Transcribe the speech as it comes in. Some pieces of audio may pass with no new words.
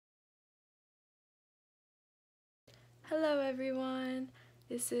Hello everyone,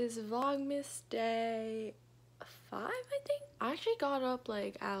 this is Vlogmas day 5 I think. I actually got up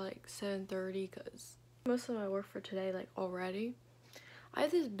at 7:30 because most of my work for today already. I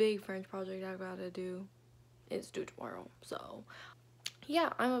have this big French project I gotta do. It's due tomorrow, so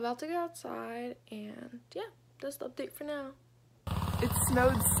yeah, I'm about to go outside and yeah, that's the update for now. It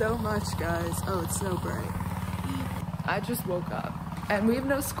snowed so much, guys. Oh, it's so bright. I just woke up and we have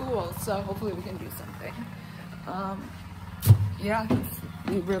no school, so hopefully we can do something. Yeah,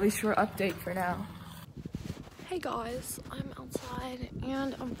 a really short update for now. Hey guys, I'm outside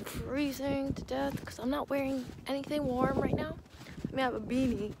and I'm freezing to death because I'm not wearing anything warm right now. I mean, I have a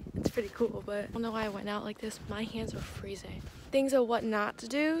beanie. It's pretty cool, but I don't know why I went out like this. My hands are freezing. Things of what not to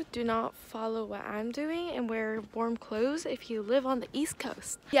do. Do not follow what I'm doing and wear warm clothes if you live on the East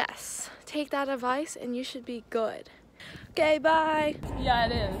Coast. Yes, take that advice and you should be good. Okay, bye. Yeah,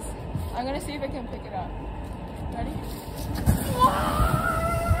 it is. I'm gonna see if I can pick it up. Ready?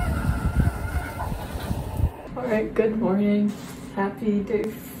 Alright, good morning. Happy day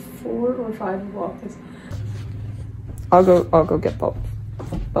 4 or 5 of Vlogmas. I'll go get both.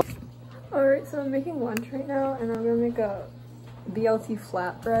 Alright, so I'm making lunch right now and I'm gonna make a BLT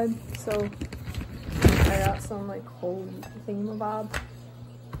flatbread. So I got some whole thingamabob.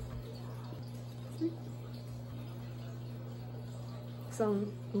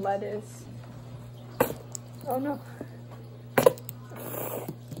 Some lettuce. Oh no.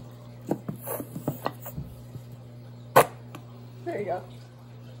 There you go.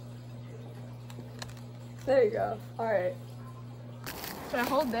 There you go. Alright. Should I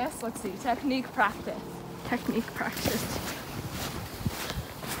hold this? Let's see. Technique practice. Technique practice.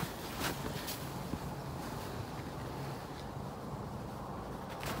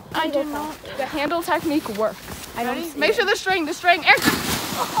 I do not. The handle technique works. I don't see Make it. sure the string, air.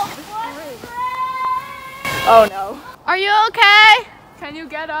 Oh no. Are you okay? Can you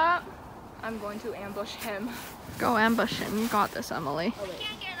get up? I'm going to ambush him. Go ambush him. You got this, Emily. Oh, wait.